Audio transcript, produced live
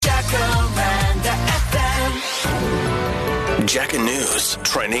Jacka News,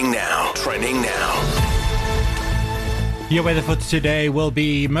 trending now. Your weather for today will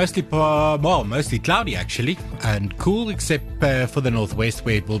be mostly cloudy actually, and cool, except for the northwest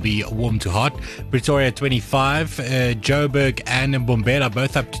where it will be warm to hot. Pretoria 25, Joburg and Mbombela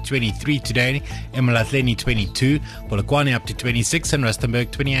both up to 23 today, Emalahleni 22, Polokwane up to 26 and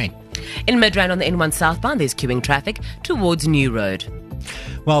Rustenburg 28. In Midrand on the N1 southbound, there's queuing traffic towards New Road.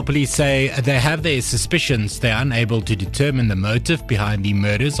 While police say they have their suspicions, they're unable to determine the motive behind the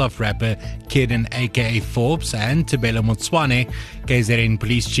murders of rapper Kidden aka Forbes and Tabela Motswane. KZN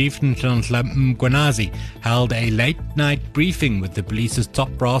Police Chief Nhlanhla Mkhonazi held a late-night briefing with the police's top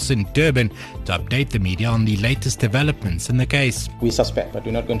brass in Durban to update the media on the latest developments in the case. We suspect, but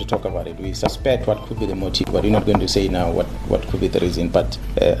we're not going to talk about it. We suspect what could be the motive, but we're not going to say now what could be the reason. But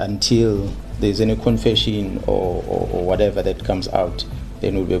until there's any confession or whatever that comes out,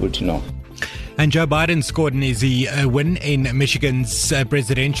 then we'll be able to know. And Joe Biden scored an easy win in Michigan's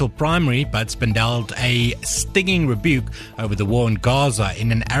presidential primary, but spindled a stinging rebuke over the war in Gaza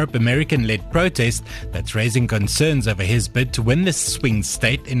in an Arab American-led protest that's raising concerns over his bid to win the swing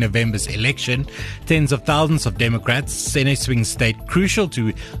state in November's election. Tens of thousands of Democrats in a swing state crucial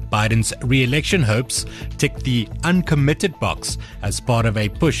to Biden's re-election hopes ticked the uncommitted box as part of a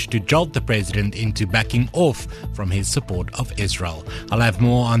push to jolt the president into backing off from his support of Israel. I'll have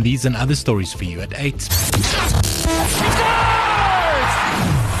more on these and other stories for you at 8.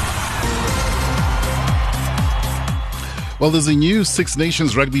 Well, there's a new Six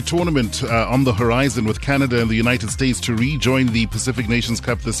Nations rugby tournament on the horizon, with Canada and the United States to rejoin the Pacific Nations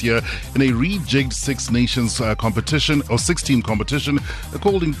Cup this year in a rejigged Six Nations competition or six-team competition.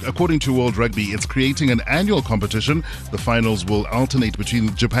 According to World Rugby, it's creating an annual competition. The finals will alternate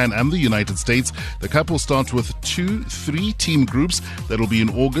between Japan and the United States. The Cup will start with 2 3-team groups that'll be in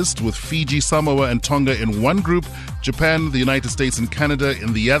August, with Fiji, Samoa and Tonga in one group, Japan, the United States and Canada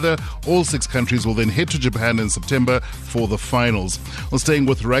in the other. All 6 countries will then head to Japan in September for the finals. Well, staying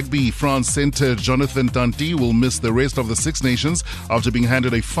with rugby, France centre Jonathan Danty will miss the rest of the Six Nations after being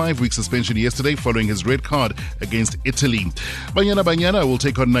handed a 5-week suspension yesterday following his red card against Italy. Banyana will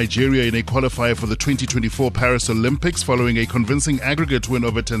take on Nigeria in a qualifier for the 2024 Paris Olympics following a convincing aggregate win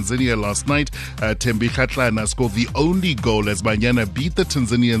over Tanzania last night. Tembi Kgatlana scored the only goal as Banyana beat the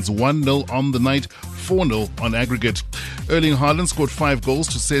Tanzanians 1-0 on the night, 4-0 on aggregate. Erling Haaland scored 5 goals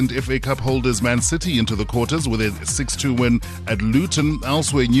to send FA Cup holders Man City into the quarters with a 6-2 win at Luton.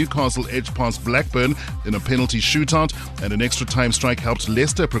 Elsewhere, Newcastle edged past Blackburn in a penalty shootout, and an extra time strike helped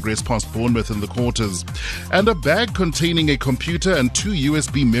Leicester progress past Bournemouth in the quarters. And a bag containing a computer and 2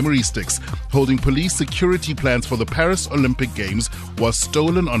 USB memory sticks holding police security plans for the Paris Olympic Games was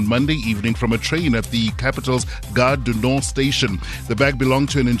stolen on Monday evening from a train at the capital's Gare du Nord station. The bag belonged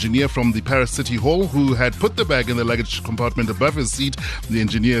to an engineer from the Paris City Hall who had put the bag in the luggage compartment above his seat. The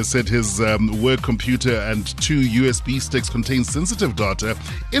engineer said his work computer and 2 USB sticks contain sensitive data,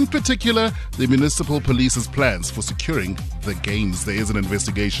 in particular the municipal police's plans for securing the games. There is an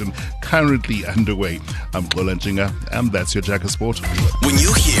investigation currently underway. I'm Kola Njinga, and that's your Jacka Sport. When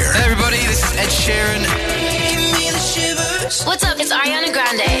you hear... Hey everybody, this is Ed Sheeran. Give me the shivers. What's up? It's Ariana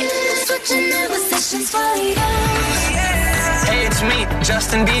Grande. Hey, it's me,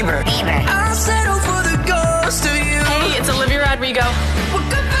 Justin Bieber. I'll settle for the ghost of you. Hey, it's Olivia Rodrigo. Well,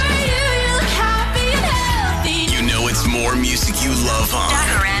 good for you. You look happy and healthy. You know it's more music you love on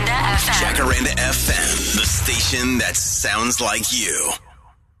Jacaranda FM. Jacaranda FM, the station that sounds like you.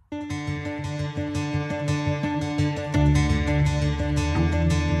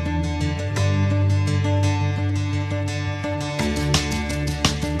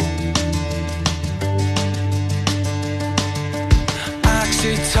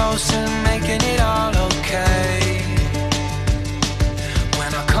 Oxytocin, making it all okay.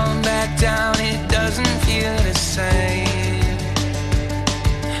 When I come back down, it doesn't feel the same.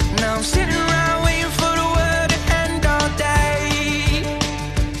 Now I'm sitting around waiting for the world to end all day,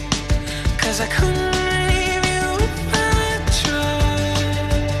 'cause I couldn't